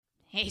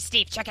Hey,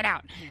 Steve, check it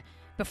out.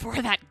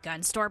 Before that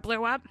gun store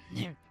blew up,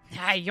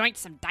 I yoinked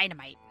some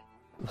dynamite.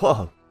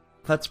 Whoa,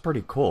 that's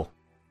pretty cool.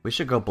 We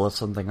should go blow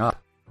something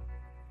up.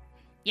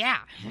 Yeah.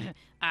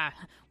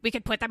 We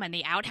could put them in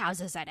the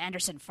outhouses at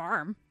Anderson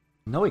Farm.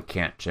 No, we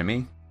can't,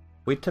 Jimmy.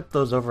 We tipped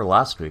those over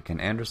last week, and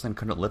Anderson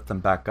couldn't lift them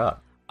back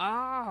up.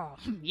 Oh,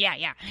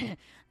 yeah.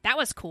 That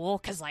was cool,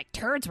 because,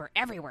 turds were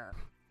everywhere.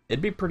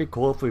 It'd be pretty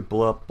cool if we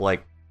blew up,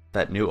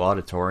 that new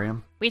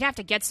auditorium. We'd have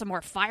to get some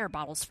more fire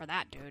bottles for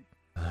that, dude.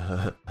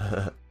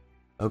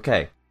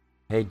 Okay.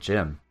 Hey,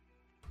 Jim.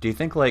 Do you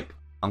think,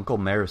 Uncle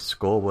Mayor's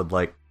school would,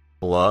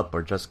 blow up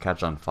or just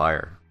catch on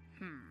fire?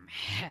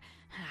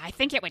 I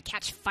think it would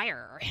catch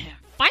fire.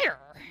 Fire!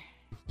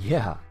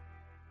 Yeah.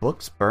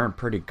 Books burn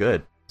pretty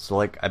good, so,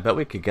 I bet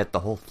we could get the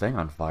whole thing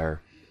on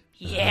fire.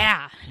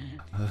 Yeah.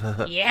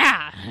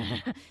 Yeah.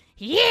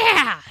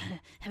 Yeah!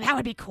 That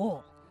would be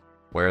cool.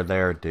 We're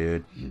there,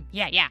 dude.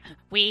 Yeah.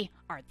 We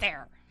are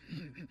there.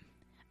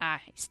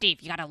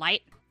 Steve, you got a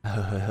light?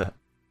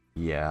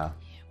 Yeah.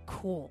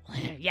 Cool.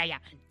 Yeah.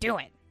 Do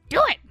it!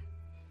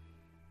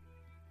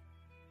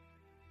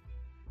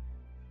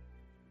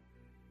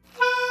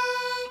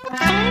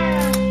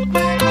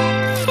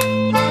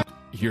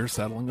 You're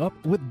settling up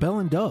with Bell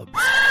and Dubs.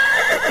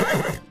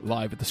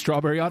 Live at the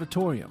Strawberry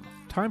Auditorium.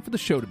 Time for the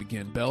show to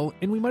begin, Bell,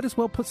 and we might as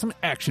well put some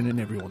action in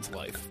everyone's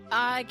life.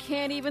 I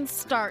can't even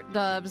start,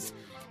 Dubs.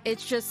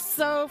 It's just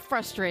so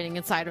frustrating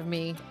inside of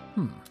me.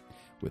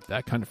 With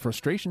that kind of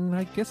frustration,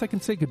 I guess I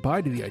can say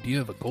goodbye to the idea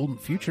of a golden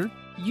future.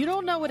 You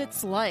don't know what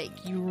it's like.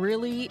 You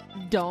really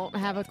don't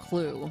have a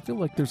clue. I feel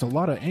like there's a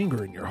lot of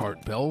anger in your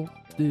heart, Bell.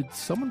 Did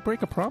someone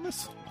break a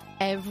promise?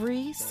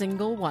 Every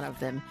single one of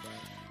them.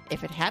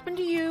 If it happened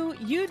to you,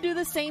 you'd do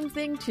the same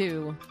thing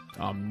too.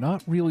 I'm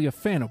not really a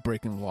fan of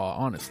breaking the law,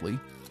 honestly.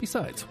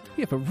 Besides,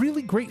 we have a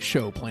really great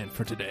show planned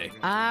for today.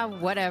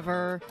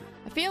 Whatever.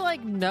 I feel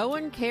like no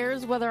one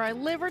cares whether I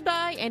live or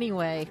die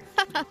anyway.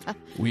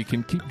 We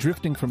can keep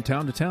drifting from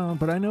town to town,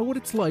 but I know what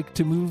it's like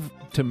to move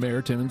to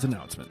Mayor Timmons'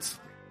 announcements.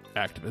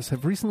 Activists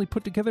have recently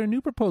put together a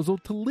new proposal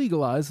to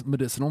legalize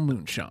medicinal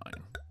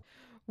moonshine.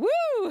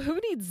 Woo!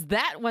 Who needs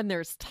that when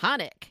there's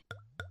tonic?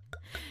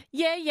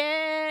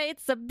 Yeah,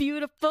 it's a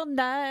beautiful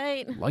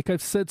night. Like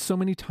I've said so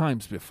many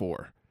times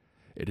before,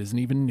 it isn't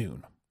even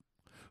noon.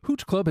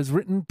 Hooch Club has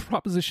written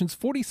Propositions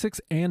 46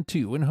 and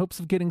 2 in hopes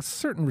of getting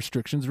certain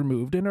restrictions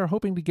removed and are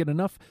hoping to get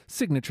enough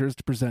signatures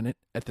to present it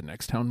at the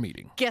next town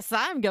meeting. Guess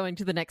I'm going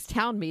to the next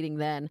town meeting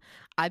then.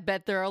 I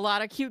bet there are a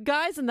lot of cute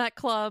guys in that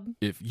club.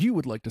 If you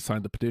would like to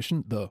sign the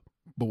petition, the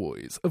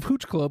boys of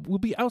Hooch Club will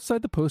be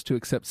outside the post to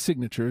accept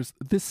signatures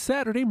this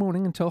Saturday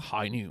morning until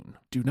high noon.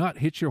 Do not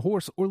hitch your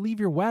horse or leave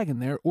your wagon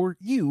there, or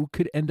you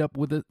could end up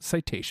with a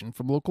citation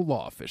from local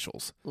law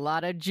officials. A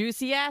lot of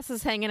juicy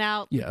asses hanging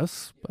out.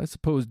 Yes, I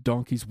suppose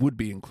donkeys would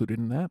be included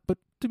in that, but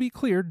to be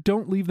clear,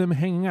 don't leave them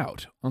hanging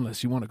out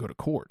unless you want to go to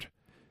court.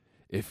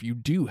 If you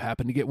do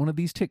happen to get one of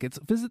these tickets,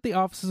 visit the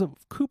offices of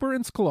Cooper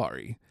and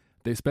Scolari.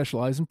 They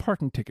specialize in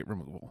parking ticket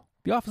removal.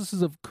 The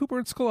offices of Cooper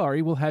and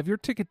Scolari will have your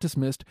ticket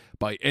dismissed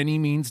by any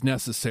means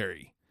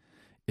necessary.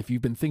 If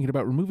you've been thinking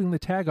about removing the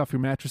tag off your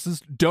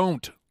mattresses,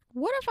 don't!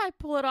 What if I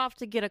pull it off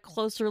to get a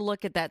closer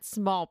look at that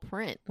small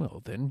print?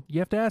 Well, then you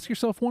have to ask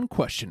yourself one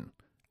question.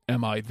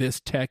 Am I this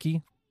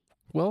tacky?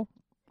 Well,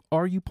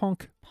 are you,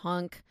 punk?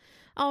 Punk.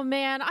 Oh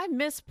man, I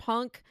miss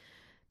punk.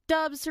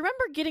 Dubs,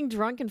 remember getting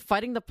drunk and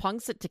fighting the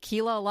punks at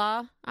Tequila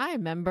La? I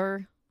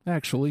remember.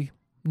 Actually,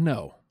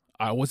 no.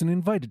 I wasn't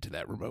invited to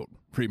that remote.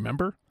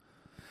 Remember?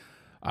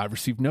 I've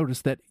received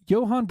notice that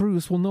Johann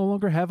Bruce will no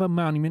longer have a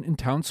monument in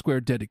Town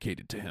Square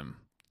dedicated to him.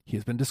 He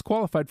has been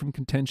disqualified from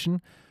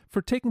contention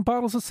for taking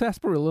bottles of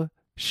sarsaparilla,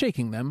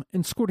 shaking them,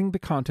 and squirting the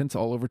contents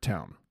all over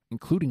town,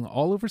 including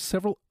all over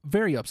several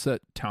very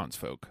upset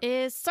townsfolk.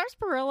 Is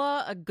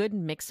sarsaparilla a good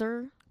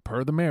mixer?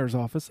 Per the mayor's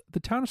office,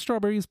 the town of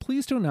Strawberry is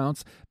pleased to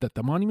announce that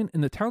the monument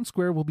in the town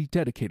square will be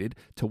dedicated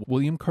to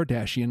William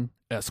Kardashian,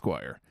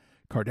 Esquire.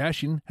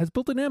 Kardashian has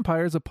built an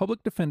empire as a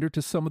public defender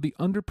to some of the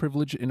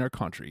underprivileged in our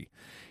country.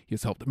 He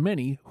has helped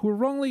many who were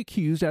wrongly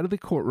accused out of the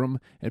courtroom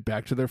and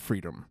back to their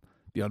freedom.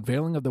 The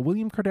unveiling of the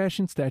William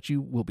Kardashian statue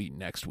will be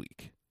next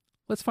week.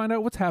 Let's find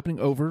out what's happening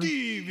over...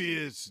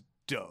 Devious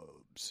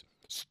Dubs.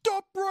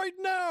 Stop right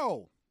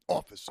now!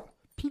 Officer,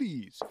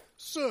 please,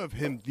 serve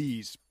him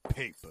these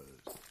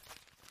papers.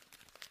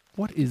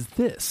 What is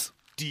this?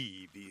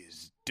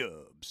 Devious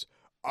Dubs.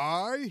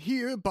 I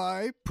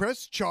hereby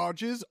press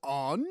charges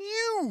on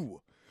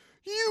you.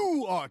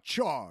 You are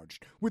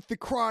charged with the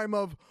crime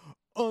of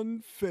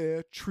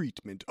unfair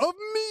treatment of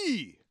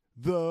me,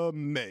 the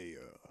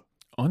mayor.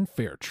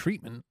 Unfair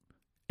treatment?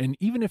 And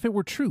even if it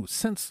were true,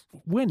 since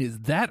when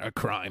is that a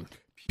crime?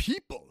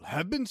 People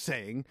have been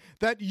saying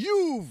that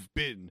you've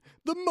been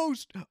the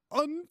most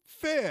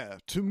unfair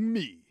to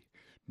me.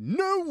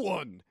 No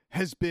one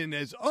has been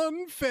as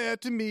unfair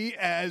to me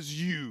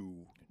as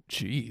you.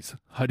 Jeez,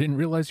 I didn't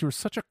realize you were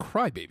such a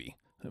crybaby,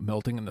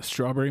 melting in the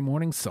strawberry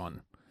morning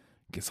sun.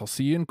 Guess I'll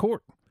see you in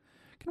court.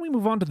 Can we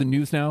move on to the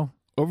news now?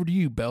 Over to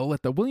you, Belle,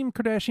 at the William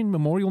Kardashian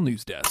Memorial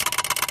News Desk.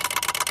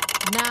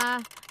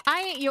 Nah,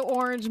 I ain't your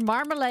orange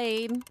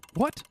marmalade.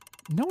 What?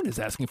 No one is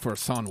asking for a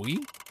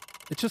Sanwi.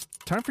 It's just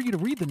time for you to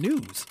read the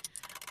news.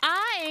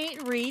 I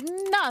ain't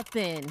reading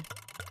nothing.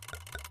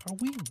 Are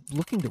we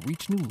looking to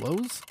reach new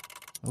lows?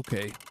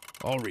 Okay,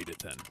 I'll read it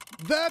then.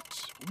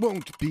 That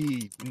won't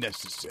be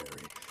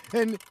necessary.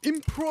 An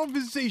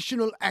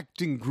improvisational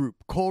acting group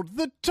called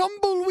the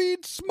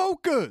Tumbleweed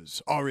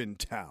Smokers are in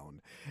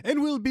town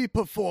and will be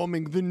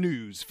performing the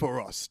news for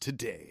us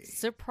today.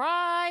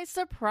 Surprise,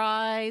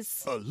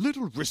 surprise. A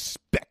little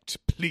respect,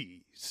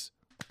 please.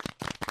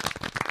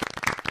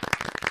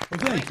 Well,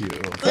 thank you.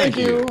 Thank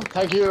you.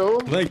 Thank you.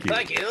 Thank you.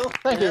 Thank you.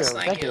 Thank you. Yes,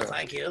 Thank you.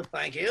 Thank you.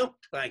 Thank you.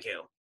 Thank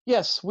you.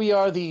 Yes, we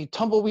are the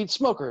Tumbleweed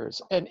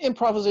Smokers, an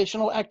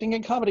improvisational acting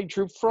and comedy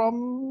troupe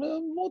from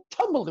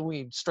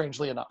Tumbleweed,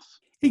 strangely enough.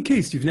 In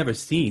case you've never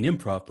seen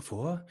improv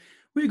before,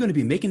 we're going to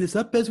be making this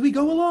up as we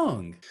go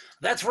along.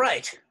 That's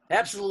right.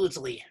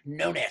 Absolutely.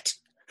 No net.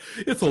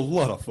 It's a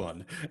lot of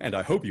fun, and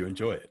I hope you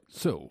enjoy it.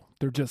 So,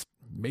 they're just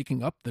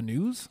making up the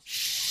news?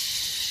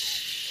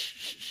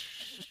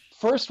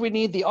 First, we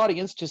need the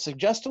audience to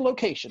suggest a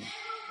location.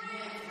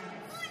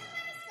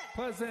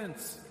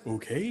 Pleasance.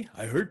 Okay,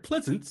 I heard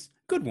Pleasance.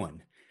 Good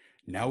one.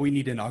 Now we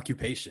need an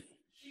occupation.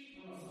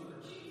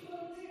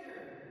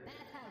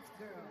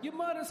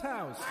 Yamada's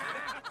house.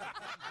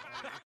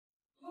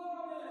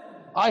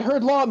 I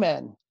heard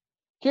lawmen.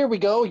 Here we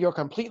go, your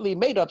completely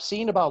made-up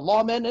scene about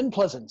lawmen in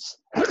Pleasance.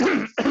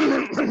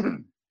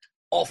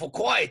 Awful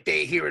quiet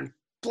day here in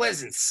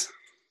Pleasance.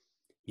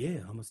 Yeah,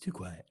 almost too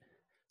quiet.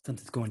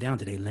 Something's going down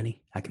today,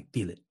 Lenny. I can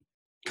feel it.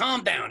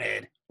 Calm down,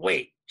 Ed.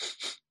 Wait.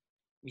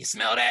 You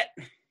smell that?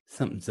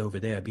 Something's over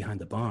there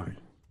behind the barn.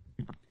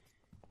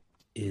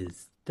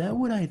 Is that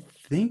what I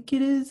think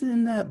it is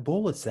in that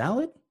bowl of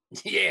salad?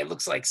 Yeah, it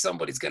looks like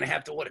somebody's gonna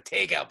have to order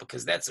takeout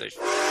because that's a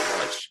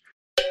much.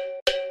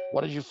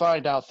 What did you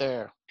find out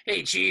there?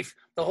 Hey, Chief,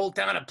 the whole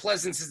town of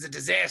Pleasance is a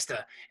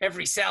disaster.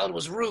 Every salad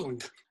was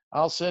ruined.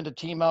 I'll send a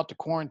team out to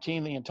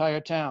quarantine the entire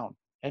town.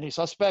 Any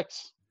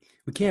suspects?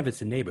 We canvassed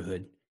the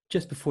neighborhood.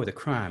 Just before the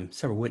crime,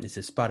 several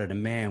witnesses spotted a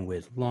man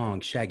with long,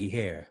 shaggy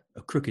hair,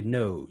 a crooked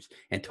nose,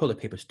 and toilet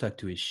paper stuck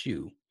to his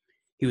shoe.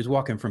 He was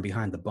walking from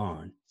behind the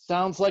barn.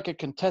 Sounds like a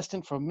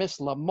contestant from Miss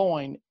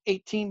Lemoyne,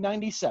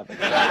 1897.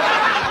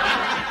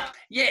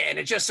 Yeah, and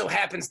it just so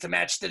happens to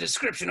match the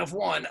description of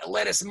one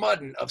Lettuce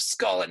Mudden of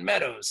Scarlet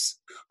Meadows,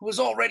 who was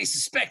already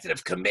suspected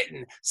of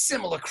committing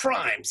similar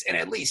crimes in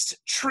at least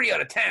 3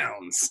 other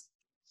towns.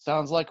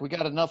 Sounds like we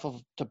got enough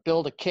to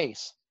build a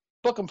case.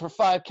 Book him for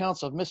 5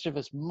 counts of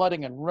mischievous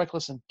mudding and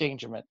reckless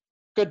endangerment.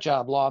 Good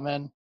job,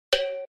 lawmen.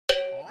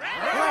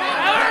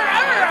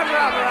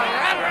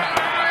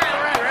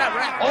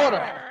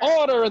 Order!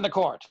 Order in the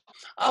court!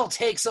 I'll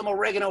take some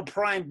oregano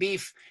prime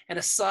beef and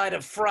a side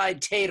of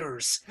fried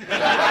taters.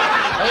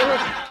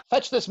 Bailiff,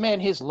 fetch this man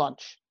his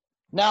lunch.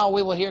 Now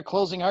we will hear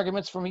closing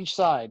arguments from each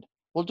side.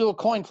 We'll do a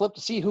coin flip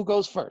to see who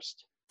goes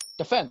first.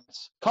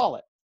 Defense, call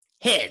it.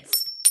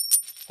 Heads.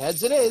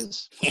 Heads it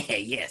is.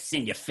 Yes,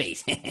 in your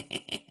face.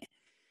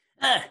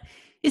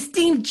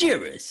 Esteemed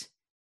jurors,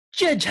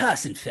 Judge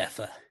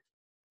Hassenpfeffer,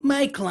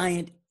 my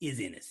client is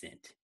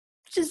innocent.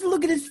 Just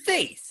look at his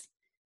face.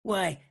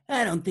 Why,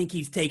 I don't think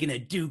he's taken a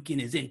duke in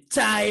his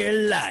entire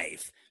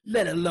life,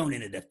 let alone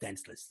in a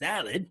defenseless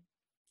salad.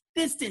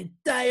 This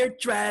entire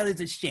trial is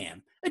a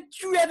sham, a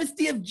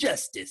travesty of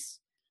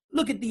justice.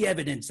 Look at the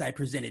evidence I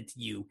presented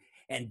to you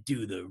and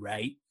do the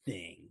right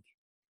thing.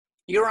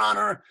 Your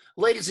Honor,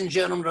 ladies and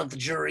gentlemen of the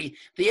jury,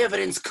 the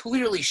evidence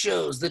clearly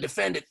shows the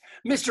defendant,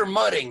 Mr.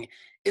 Mudding,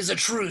 is a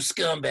true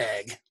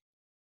scumbag.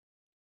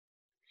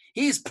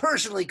 He's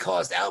personally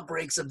caused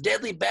outbreaks of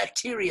deadly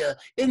bacteria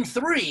in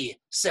 3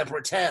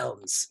 separate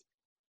towns: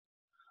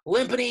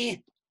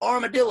 Limpany,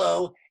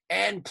 Armadillo,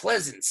 and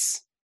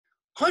Pleasance.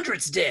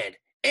 Hundreds dead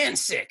and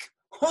sick,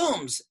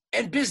 homes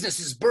and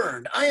businesses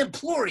burned. I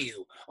implore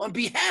you, on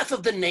behalf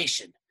of the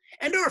nation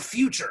and our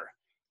future,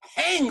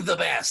 hang the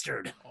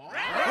bastard.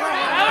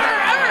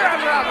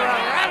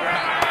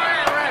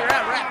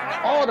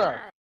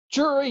 Order!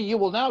 Jury, you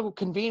will now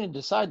convene and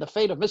decide the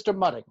fate of Mr.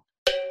 Mudding.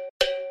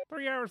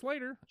 3 hours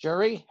later.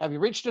 Jury, have you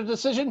reached a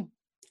decision?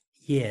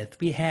 Yes,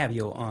 we have,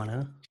 Your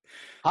Honor.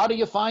 How do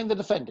you find the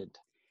defendant?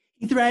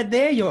 He's right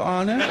there, Your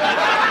Honor.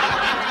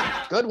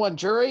 Good one,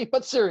 jury,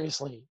 but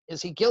seriously,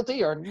 is he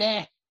guilty or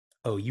nah?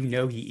 Oh, you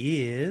know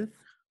he is.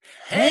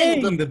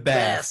 Hang the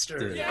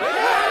bastard.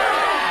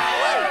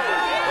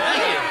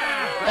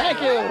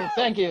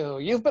 Thank you.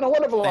 You've been a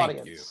wonderful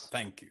audience.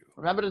 Thank you.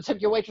 Remember to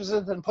tip your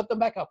waitresses and put them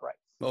back upright.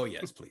 Oh,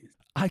 yes, please.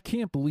 I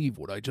can't believe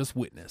what I just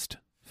witnessed.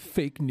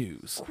 Fake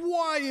news.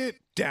 Quiet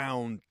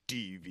down,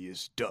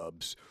 devious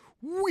dubs.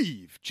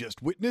 We've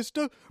just witnessed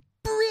a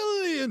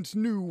brilliant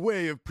new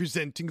way of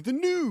presenting the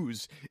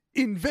news,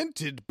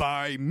 invented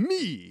by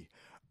me.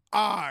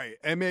 I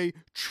am a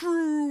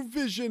true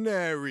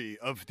visionary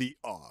of the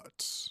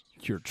arts.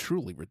 You're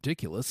truly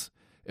ridiculous.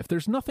 If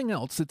there's nothing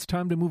else, it's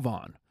time to move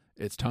on.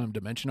 It's time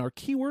to mention our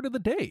keyword of the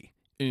day,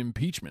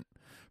 impeachment.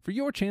 For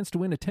your chance to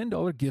win a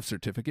 $10 gift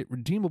certificate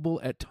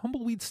redeemable at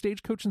Tumbleweed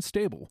Stagecoach and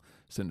Stable,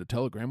 send a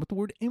telegram with the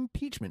word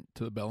impeachment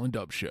to the Bell and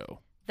Dub Show.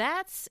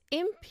 That's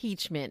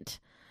impeachment.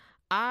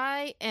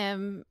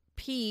 IMPEACHMENT.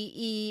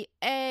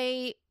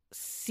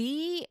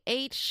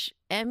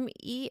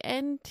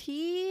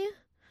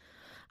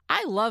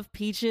 I love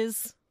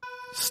peaches.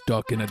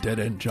 Stuck in a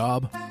dead-end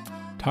job?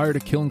 Tired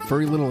of killing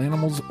furry little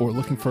animals or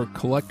looking for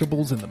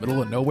collectibles in the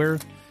middle of nowhere?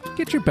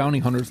 Get your bounty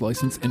hunter's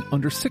license in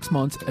under 6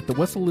 months at the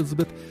West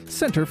Elizabeth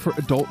Center for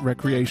Adult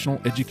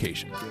Recreational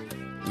Education.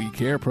 We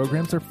Care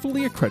programs are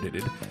fully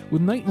accredited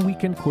with night and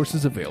weekend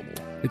courses available.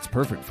 It's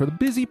perfect for the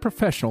busy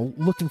professional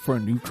looking for a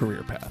new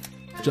career path.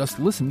 Just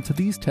listen to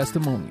these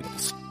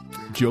testimonials.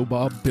 Joe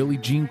Bob Billy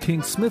Jean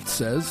King Smith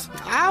says,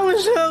 I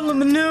was shoveling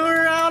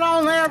manure out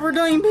on the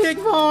Aberdeen pig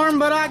farm,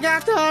 but I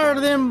got tired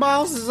of them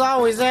bosses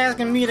always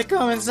asking me to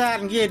come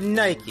inside and get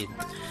naked.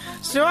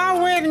 So I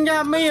went and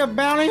got me a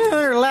bounty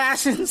hunter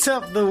license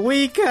up the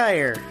We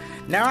Care.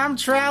 Now I'm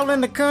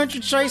traveling the country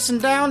chasing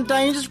down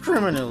dangerous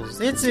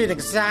criminals. It's an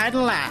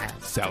exciting life.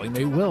 Sally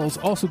Mae Wells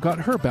also got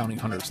her bounty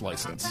hunter's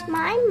license.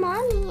 My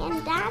mommy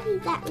and daddy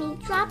let me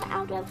drop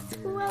out of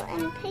school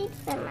and paid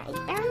for my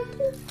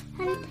bounty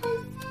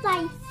hunter's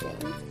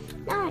license.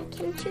 Now I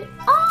can shoot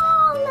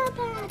all the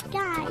bad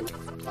guys.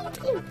 Pew,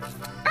 pew.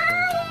 I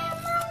am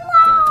the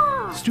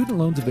law! Student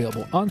loans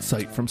available on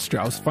site from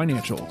Strauss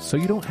Financial, so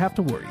you don't have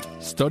to worry.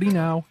 Study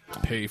now,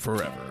 pay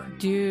forever.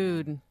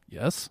 Dude.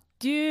 Yes?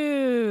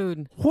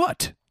 Dude.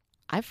 What?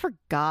 I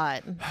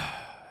forgot.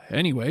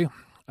 Anyway,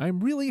 I'm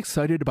really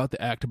excited about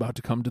the act about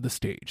to come to the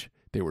stage.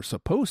 They were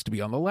supposed to be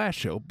on the last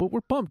show, but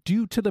were bumped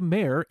due to the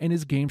mayor and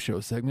his game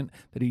show segment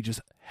that he just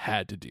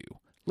had to do.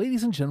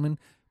 Ladies and gentlemen,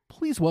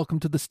 please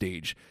welcome to the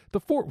stage the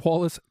Fort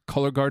Wallace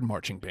Color Guard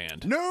Marching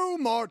Band. No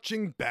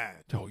marching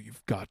band. Oh,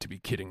 you've got to be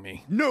kidding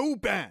me. No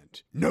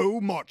band. No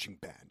marching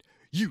band.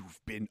 You've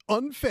been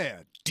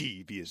unfair,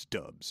 devious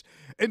Dubs.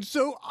 And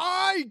so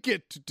I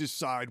get to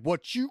decide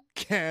what you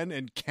can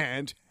and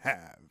can't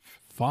have.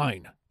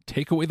 Fine.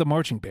 Take away the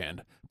marching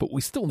band, but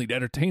we still need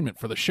entertainment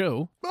for the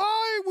show.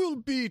 I will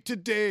be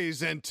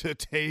today's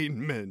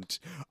entertainment.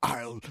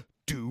 I'll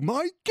do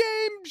my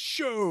game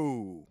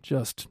show.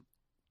 Just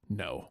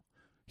no.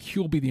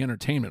 You'll be the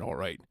entertainment, all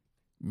right.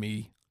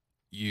 Me,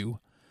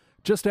 you.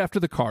 Just after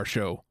the car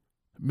show.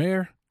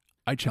 Mayor,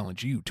 I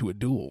challenge you to a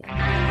duel.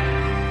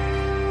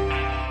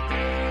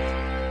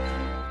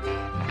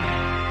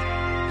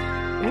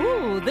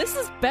 Ooh, this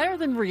is better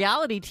than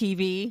reality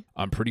TV.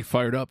 I'm pretty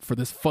fired up for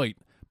this fight,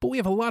 but we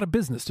have a lot of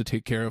business to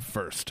take care of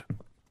first.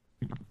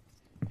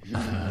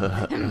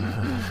 Oh,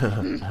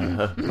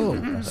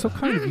 so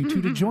kind of you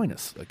two to join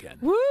us again.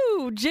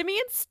 Woo! Jimmy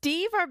and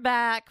Steve are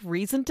back.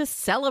 Reason to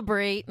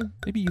celebrate.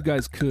 Maybe you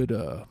guys could,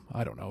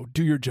 I don't know,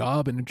 do your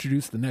job and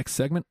introduce the next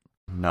segment?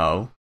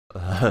 No.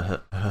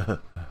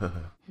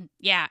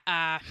 Yeah,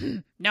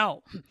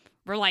 no.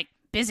 We're,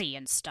 busy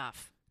and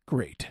stuff.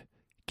 Great.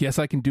 Guess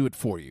I can do it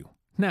for you.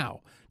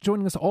 Now,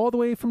 joining us all the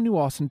way from New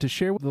Austin to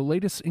share the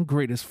latest and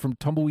greatest from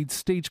Tumbleweed's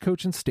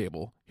Stagecoach and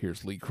Stable,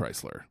 here's Lee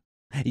Chrysler.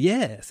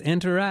 Yes,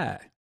 enter I.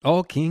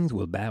 All kings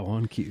will bow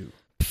on cue.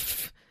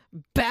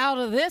 Bow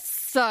to this,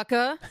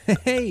 sucker.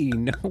 Hey,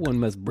 no one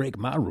must break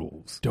my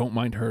rules. Don't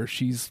mind her,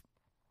 she's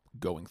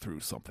going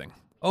through something.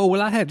 Oh,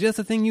 well, I have just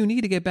the thing you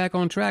need to get back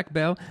on track,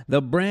 Belle.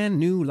 The brand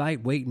new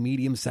lightweight,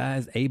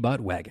 medium-sized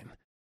A-Bot wagon.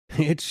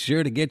 It's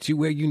sure to get you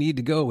where you need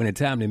to go in a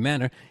timely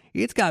manner.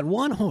 It's got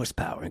 1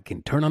 horsepower and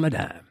can turn on a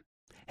dime.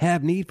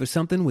 Have need for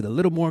something with a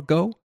little more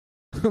go?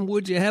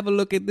 Would you have a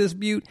look at this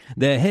beaut?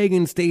 The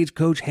Hagen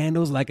Stagecoach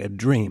handles like a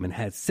dream and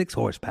has 6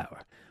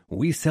 horsepower.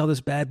 We sell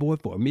this bad boy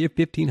for a mere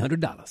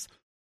 $1,500.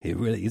 It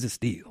really is a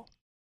steal.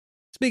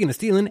 Speaking of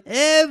stealing,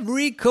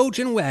 every coach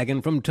and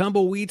wagon from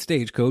Tumbleweed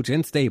Stagecoach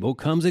and Stable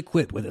comes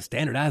equipped with a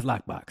standardized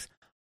lockbox.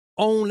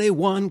 Only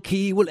 1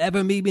 key will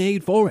ever be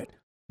made for it.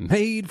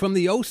 Made from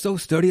the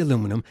oh-so-sturdy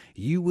aluminum,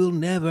 you will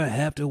never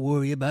have to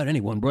worry about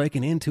anyone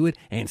breaking into it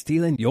and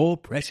stealing your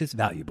precious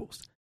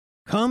valuables.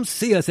 Come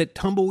see us at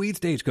Tumbleweed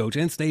Stagecoach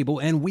and Stable,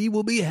 and we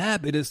will be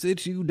happy to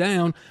sit you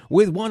down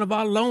with one of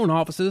our loan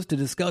officers to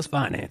discuss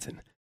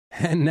financing.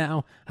 And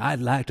now,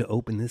 I'd like to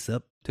open this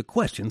up to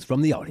questions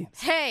from the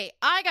audience. Hey,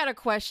 I got a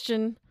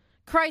question.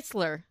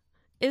 Chrysler,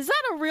 is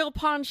that a real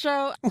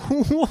poncho?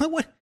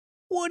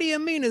 What do you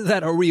mean, is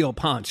that a real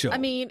poncho? I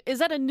mean, is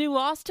that a New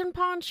Austin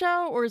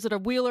poncho, or is it a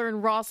Wheeler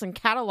and Ross and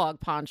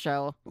catalog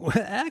poncho? Well,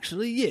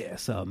 actually,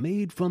 yes,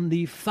 made from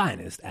the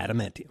finest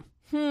adamantium.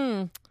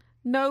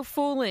 No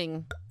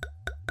fooling.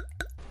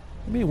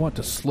 You may want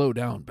to slow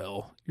down,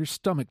 Belle. Your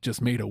stomach just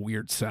made a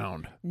weird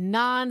sound.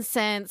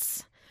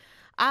 Nonsense.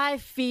 I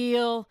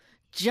feel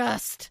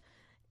just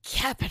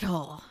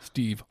capital.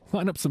 Steve,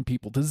 line up some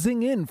people to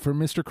zing in for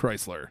Mr.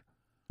 Chrysler.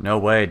 No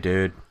way,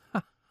 dude.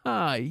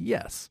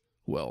 Yes.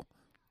 Well,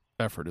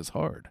 effort is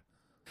hard.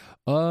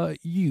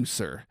 You,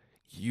 sir.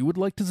 You would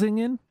like to zing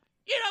in?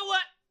 You know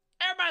what?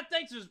 Everybody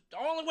thinks the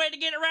only way to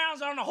get around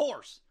is on a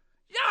horse.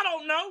 Y'all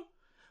don't know.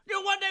 You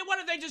know, one day, what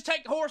if they just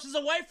take the horses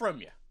away from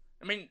you?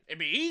 I mean, it'd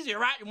be easier,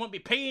 right? You wouldn't be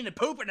peeing and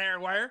pooping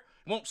everywhere.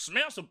 It won't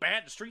smell so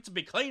bad. The streets will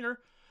be cleaner.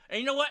 And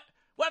you know what?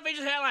 What if they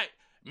just had, like,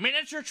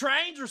 miniature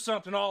trains or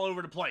something all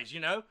over the place, you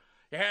know?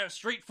 You have a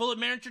street full of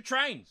miniature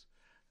trains.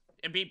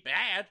 It'd be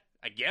bad,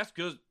 I guess,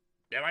 because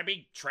there might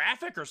be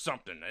traffic or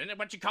something. Isn't it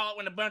what you call it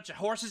when a bunch of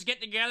horses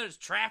get together? It's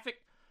traffic?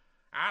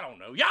 I don't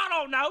know. Y'all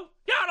don't know.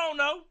 Y'all don't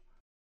know.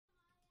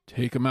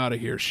 Take him out of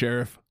here,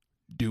 Sheriff.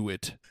 Do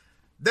it.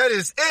 That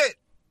is it.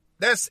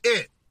 That's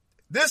it.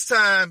 This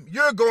time,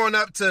 you're going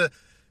up to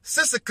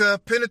Sisika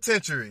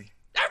Penitentiary.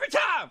 Every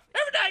time.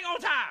 Every dang on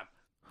time.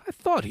 I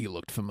thought he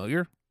looked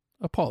familiar.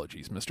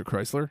 Apologies, Mr.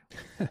 Chrysler.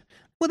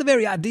 Well, the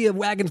very idea of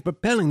wagons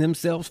propelling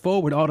themselves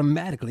forward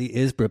automatically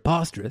is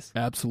preposterous.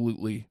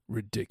 Absolutely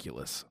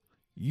ridiculous.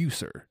 You,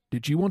 sir,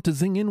 did you want to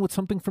zing in with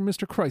something from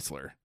Mr.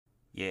 Chrysler?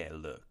 Yeah,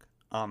 look,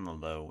 on the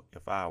low,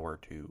 if I were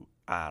to,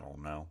 I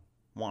don't know,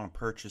 want to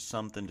purchase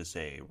something to,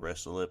 say,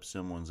 wrestle up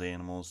someone's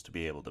animals to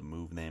be able to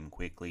move them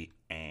quickly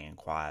and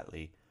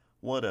quietly,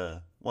 what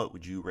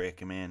would you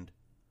recommend?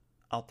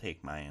 I'll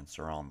take my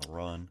answer on the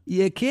run.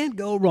 You can't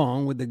go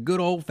wrong with the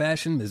good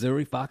old-fashioned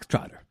Missouri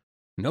Foxtrotter.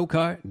 No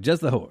cart,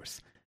 just the horse.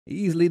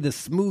 Easily the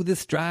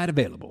smoothest stride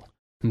available.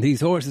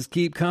 These horses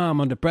keep calm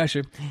under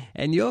pressure,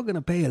 and you're going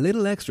to pay a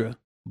little extra,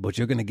 but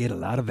you're going to get a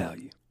lot of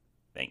value.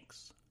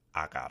 Thanks.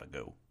 I gotta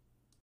go.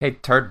 Hey,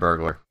 Turd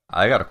Burglar,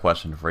 I got a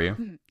question for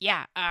you.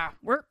 Yeah,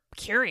 we're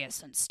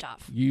curious and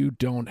stuff. You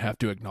don't have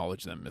to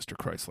acknowledge them, Mr.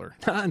 Chrysler.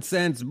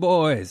 Nonsense,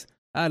 boys.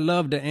 I'd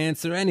love to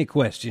answer any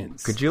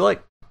questions. Could you,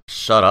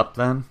 shut up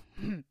then?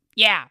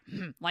 Yeah,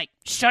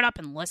 shut up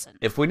and listen.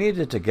 If we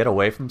needed to get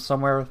away from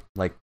somewhere,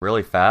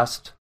 really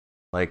fast,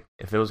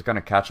 if it was going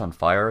to catch on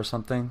fire or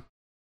something,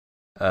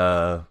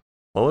 what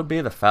would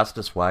be the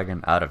fastest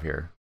wagon out of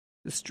here?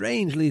 A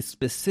strangely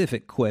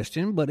specific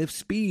question, but if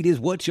speed is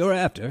what you're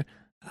after,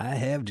 I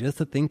have just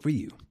the thing for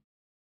you.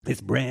 This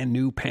brand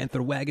new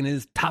Panther wagon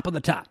is top of the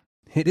top.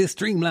 It is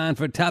streamlined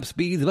for top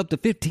speeds of up to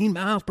 15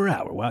 miles per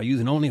hour while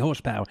using only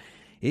horsepower.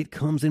 It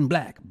comes in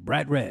black,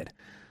 bright red.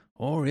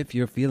 Or if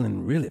you're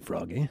feeling really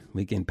froggy,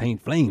 we can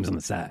paint flames on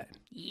the side.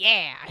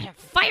 Yeah,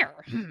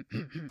 fire!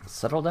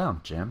 Settle down,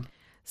 Jim.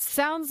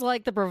 Sounds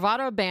like the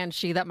bravado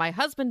banshee that my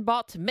husband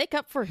bought to make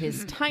up for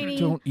his tiny...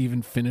 Don't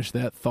even finish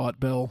that thought,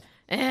 Bill.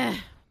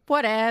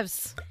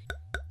 Whatevs.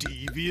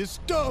 Devious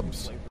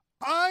Dubs,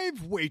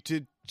 I've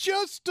waited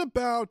just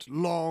about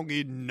long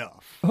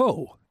enough.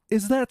 Oh,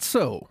 is that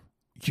so?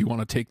 You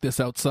want to take this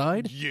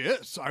outside?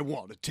 Yes, I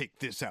want to take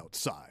this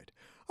outside.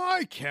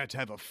 I can't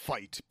have a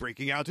fight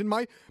breaking out in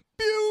my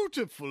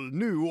beautiful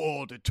new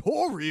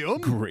auditorium.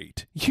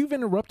 Great. You've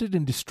interrupted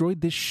and destroyed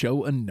this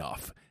show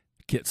enough.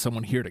 Get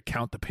someone here to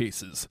count the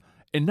paces.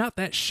 And not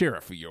that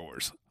sheriff of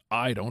yours.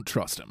 I don't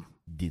trust him.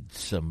 Did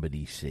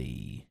somebody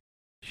say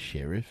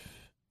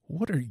sheriff?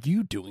 What are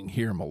you doing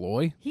here,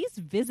 Malloy? He's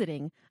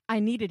visiting. I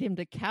needed him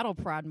to cattle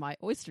prod my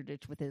oyster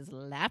ditch with his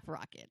lap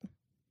rocket.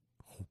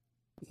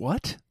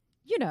 What?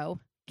 You know,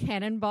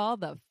 Cannonball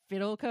the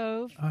Fiddle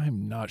Cove.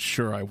 I'm not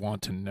sure I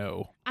want to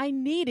know. I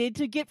needed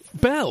to get...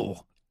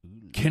 Belle!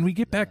 Can we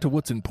get back to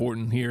what's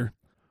important here?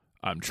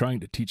 I'm trying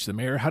to teach the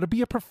mayor how to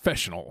be a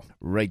professional.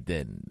 Right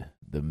then.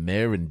 The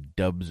mayor and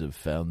Dubs have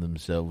found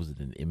themselves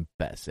in an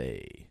impasse.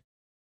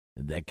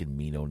 And that can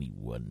mean only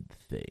one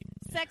thing.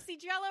 Sexy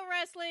Jello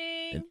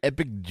wrestling! An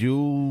epic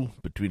duel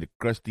between a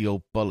crusty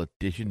old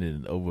politician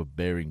and an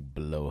overbearing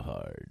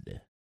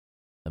blowhard.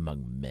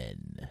 Among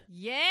men.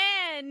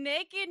 Yeah,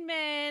 naked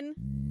men.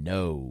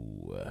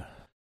 No.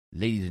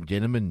 Ladies and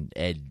gentlemen,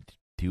 and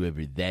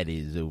whoever that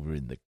is over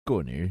in the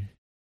corner,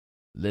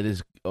 let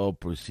us all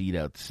proceed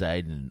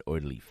outside in an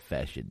orderly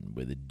fashion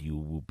where the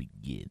duel will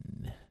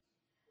begin.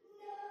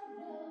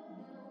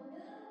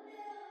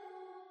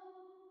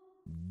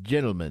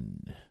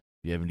 Gentlemen, if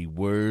you have any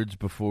words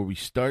before we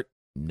start,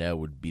 now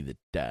would be the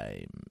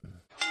time.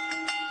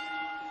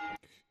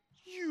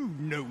 You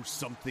know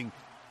something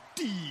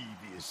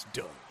Devious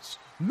does.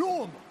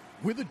 Normally,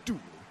 with a duel,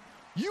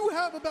 you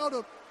have about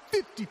a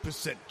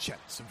 50%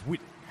 chance of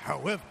winning.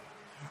 However,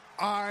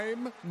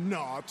 I'm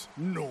not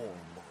normal.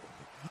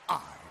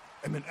 I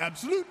am an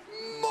absolute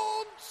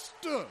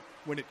monster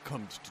when it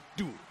comes to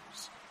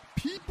duels.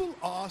 People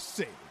are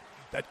saying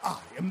that I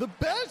am the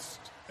best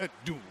at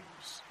duels.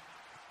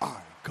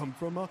 I come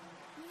from a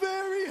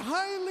very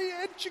highly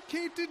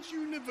educated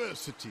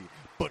university,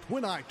 but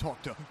when I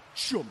talk to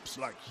chumps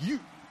like you,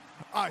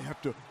 I have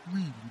to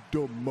really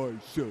dumb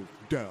myself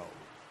down.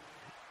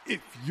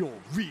 If you're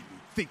really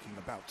thinking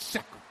about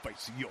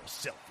sacrificing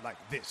yourself like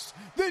this,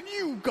 then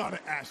you gotta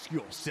ask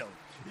yourself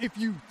if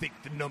you think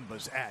the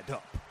numbers add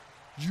up.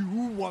 You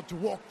want to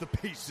walk the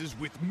paces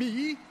with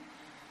me?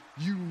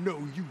 You know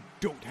you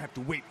don't have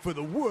to wait for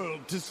the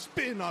world to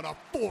spin on a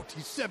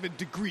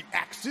 47-degree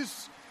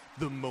axis.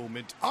 The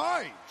moment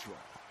I draw,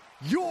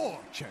 your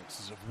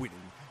chances of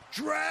winning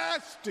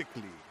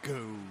drastically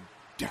go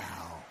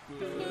down.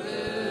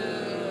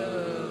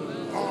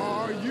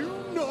 Are you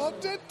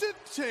not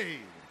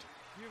entertained?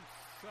 You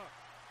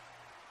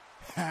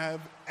suck.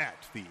 Have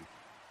at the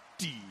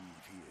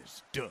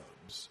Devious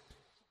Dubs.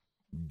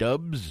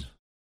 Dubs?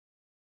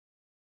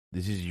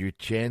 This is your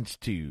chance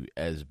to,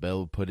 as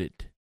Belle put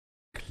it,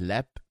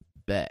 clap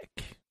back.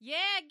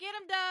 Yeah, get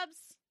him,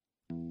 Dubs.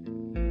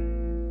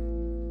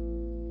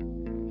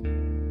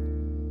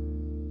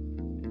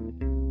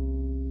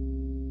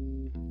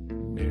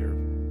 Mayor,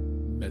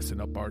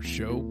 messing up our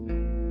show.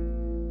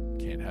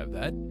 Can't have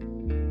that.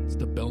 It's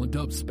the Belle and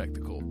Dubs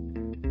spectacle.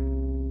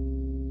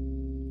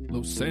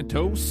 Los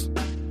Santos,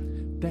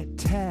 that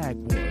tag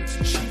was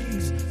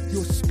cheese.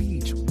 Your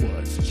speech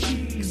was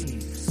cheese.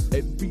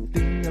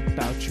 Everything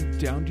about you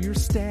down to your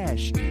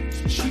stash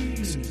is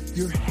cheese.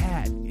 Your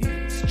hat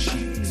is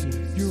cheese.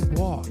 Your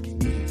walk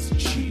is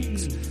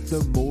cheese.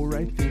 The more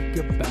I think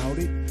about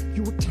it,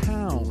 your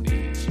town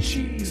is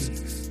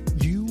cheese.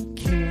 You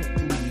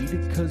can't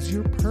lead because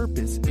your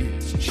purpose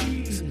is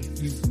cheese.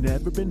 You've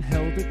never been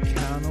held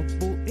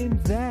accountable,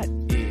 and that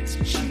is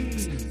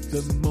cheese.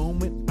 The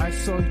moment I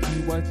saw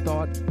you, I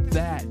thought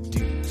that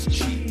dude's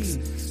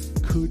cheese.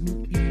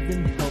 Couldn't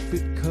even help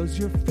it cause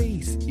your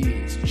face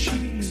is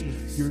cheese.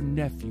 Your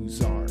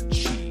nephews are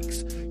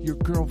cheeks. Your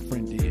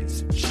girlfriend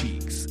is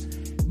cheeks.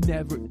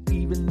 Never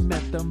even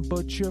met them,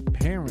 but your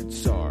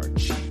parents are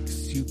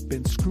cheeks. You've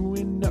been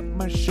screwing up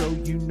my show,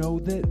 you know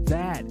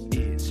that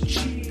is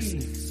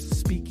cheese.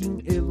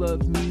 Speaking ill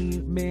of me,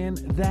 man,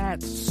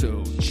 that's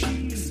so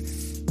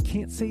cheese.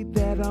 Can't say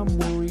that I'm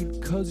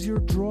worried cause your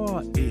draw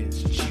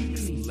is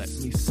cheese. Let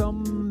me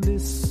sum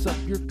this up,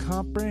 your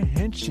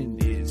comprehension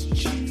is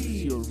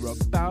cheese. You're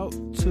about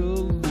to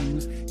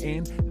lose,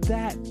 and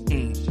that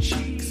ain't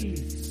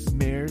cheese.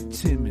 Mayor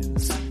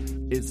Timmons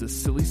is a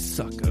silly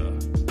sucker,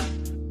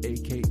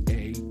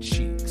 a.k.a.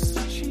 Cheeks.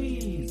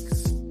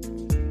 Cheeks.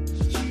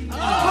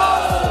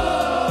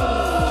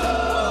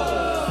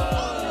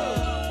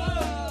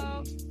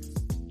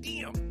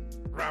 Damn.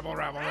 Rabble,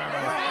 rabble,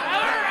 rabble.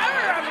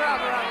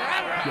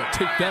 Yeah,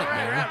 take that,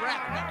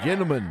 Mayor.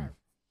 Gentlemen,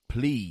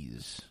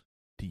 please,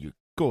 to your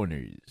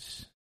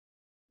corners.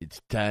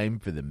 It's time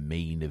for the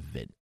main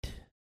event.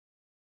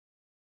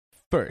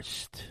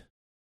 First,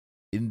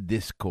 in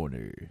this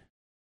corner,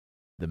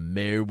 the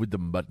mayor with the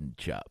mutton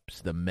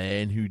chops, the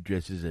man who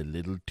dresses a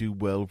little too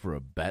well for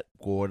a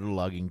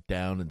waterlogging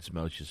town and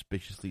smells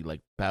suspiciously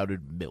like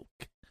powdered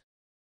milk.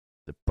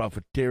 The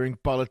profiteering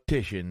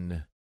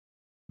politician,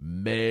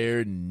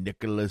 Mayor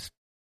Nicholas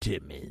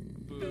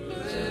Timmons.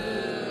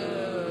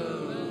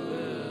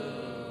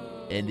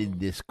 And in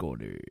this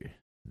corner,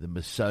 the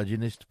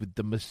misogynist with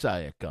the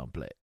Messiah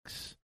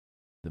complex.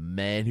 The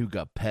man who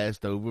got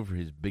passed over for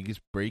his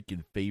biggest break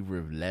in favor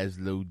of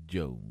Laszlo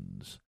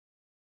Jones.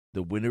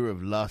 The winner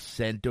of Los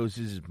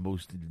Santos'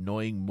 most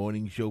annoying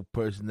morning show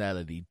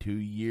personality 2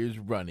 years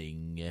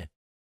running.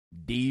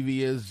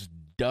 Devious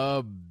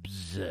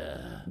Dubs.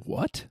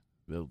 What?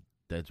 Well,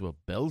 that's what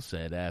Belle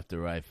said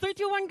after I... 3,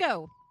 2, 1,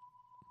 go.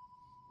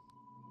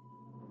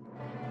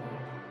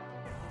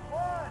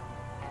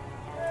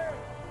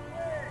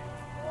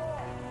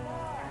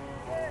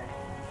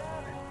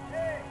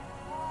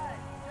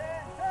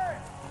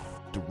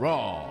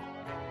 Draw.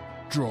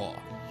 Draw.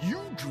 You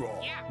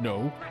draw.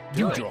 No, Do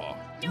you it. draw.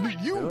 Do it.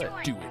 You Do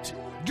it. Do it.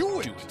 do it. Do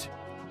it.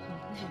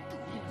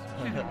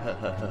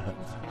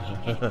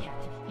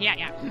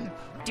 Yeah.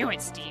 Do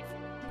it, Steve.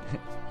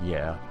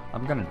 Yeah,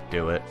 I'm gonna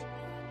do it.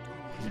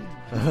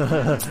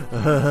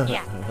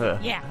 Yeah.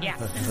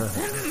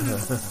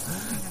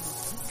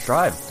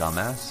 Try,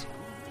 dumbass.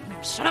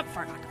 Shut up,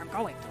 Fardock. I'm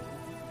going.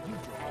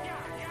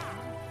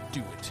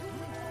 Do it.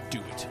 Do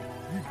it.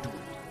 You do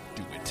it.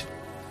 Do it.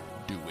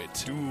 Do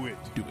it. Do it.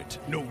 Do it.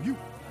 No, you.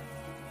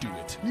 Do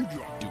it. You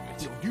draw. Do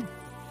it. No, you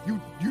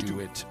Do do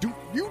it. Do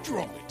you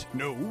draw it?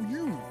 No,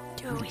 you.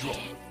 Do you it. Draw.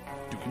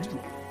 Do You it.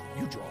 draw.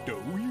 You draw. No,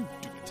 you.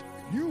 Do it.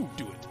 You.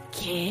 Do it.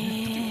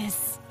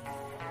 Kiss.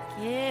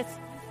 Kiss.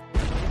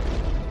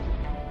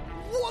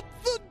 What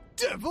the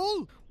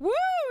devil? Woo!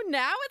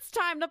 Now it's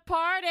time to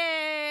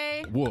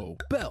party. Whoa,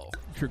 Belle,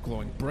 you're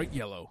glowing bright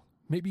yellow.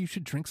 Maybe you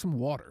should drink some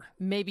water.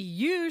 Maybe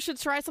you should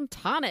try some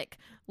tonic.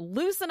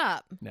 Loosen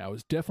up. Now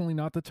is definitely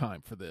not the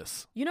time for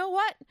this. You know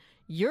what?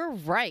 You're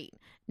right.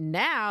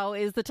 Now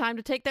is the time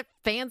to take that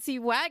fancy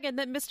wagon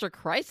that Mr.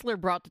 Chrysler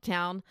brought to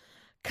town.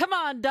 Come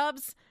on,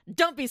 Dubs.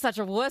 Don't be such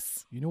a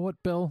wuss. You know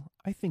what, Belle?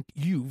 I think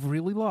you've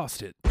really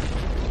lost it.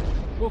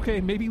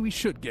 Okay, maybe we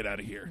should get out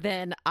of here.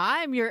 Then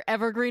I'm your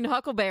evergreen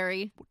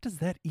huckleberry. What does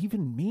that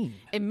even mean?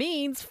 It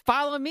means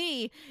follow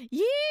me.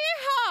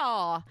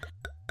 Yeehaw!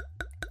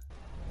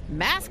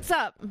 Masks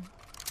up.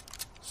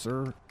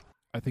 Sir,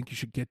 I think you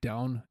should get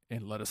down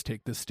and let us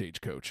take this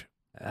stagecoach.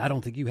 I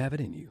don't think you have it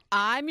in you.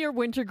 I'm your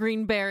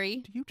wintergreen berry.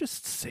 Do you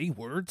just say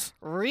words?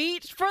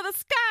 Reach for the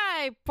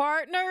sky,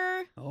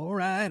 partner. All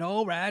right.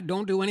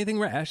 Don't do anything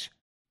rash.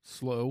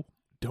 Slow.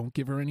 Don't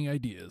give her any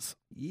ideas.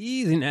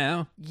 Easy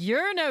now.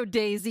 You're no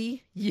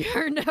daisy.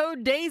 You're no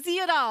daisy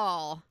at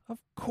all. Of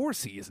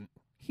course he isn't.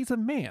 He's a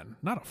man,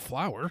 not a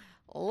flower.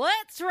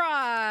 Let's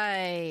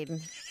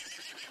ride.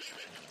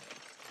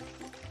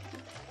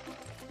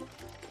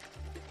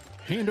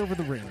 Hand over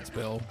the reins,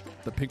 Belle.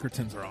 The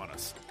Pinkertons are on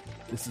us.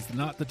 This is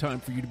not the time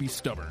for you to be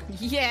stubborn.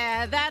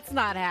 Yeah, that's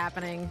not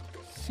happening.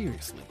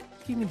 Seriously,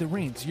 give me the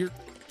reins. You're...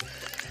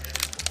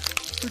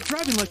 You're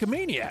driving like a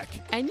maniac.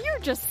 And you're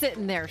just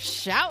sitting there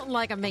shouting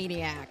like a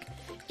maniac.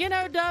 You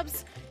know,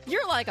 Dubs,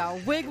 you're like a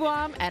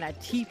wigwam and a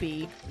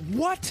teepee.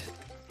 What?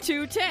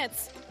 2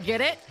 tents.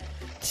 Get it?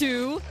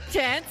 2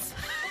 tents.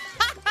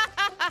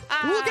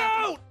 Look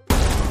out!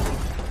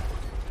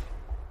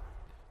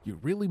 You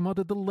really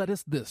mothered the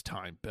lettuce this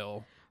time,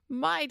 Bill.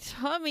 My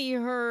tummy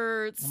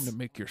hurts. I'm gonna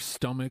make your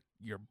stomach,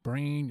 your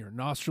brain, your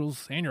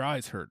nostrils, and your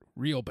eyes hurt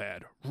real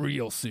bad,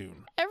 real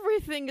soon.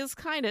 Everything is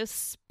kind of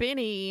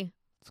spinny.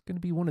 It's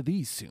gonna be one of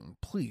these soon,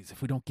 please,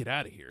 if we don't get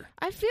out of here.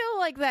 I feel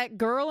like that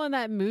girl in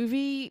that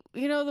movie,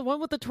 you know, the one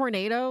with the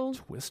tornado?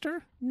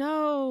 Twister?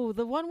 No,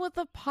 the one with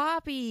the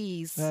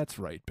poppies. That's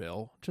right,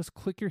 Bill. Just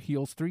click your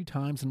heels 3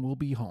 times and we'll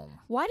be home.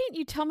 Why didn't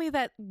you tell me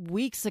that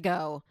weeks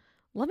ago?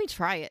 Let me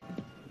try it.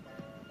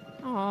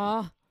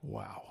 Aw.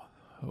 Wow.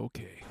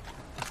 Okay.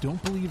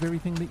 Don't believe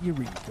everything that you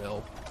read,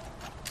 Bill.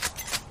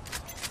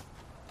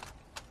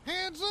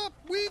 Hands up!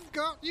 We've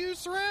got you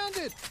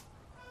surrounded!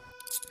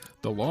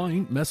 The law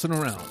ain't messing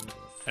around.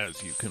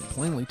 As you can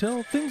plainly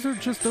tell, things are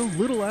just a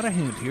little out of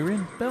hand here,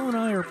 and Belle and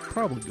I are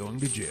probably going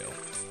to jail.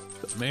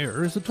 The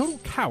mayor is a total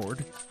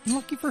coward, and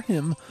lucky for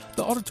him,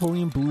 the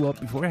auditorium blew up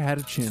before I had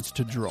a chance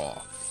to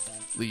draw.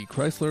 Lee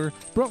Chrysler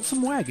brought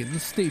some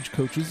wagons,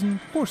 stagecoaches, and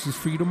horses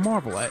for you to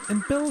marvel at,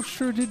 and Belle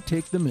sure did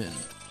take them in.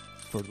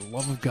 For the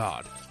love of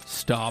God,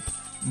 stop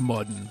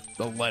mudding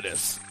the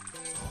lettuce.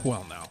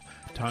 Well now,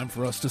 time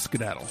for us to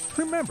skedaddle.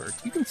 Remember,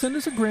 you can send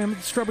us a gram at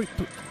the Strawberry...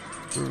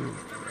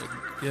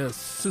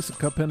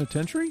 Sisika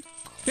Penitentiary?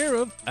 Care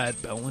of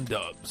at Bell and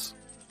Dubs.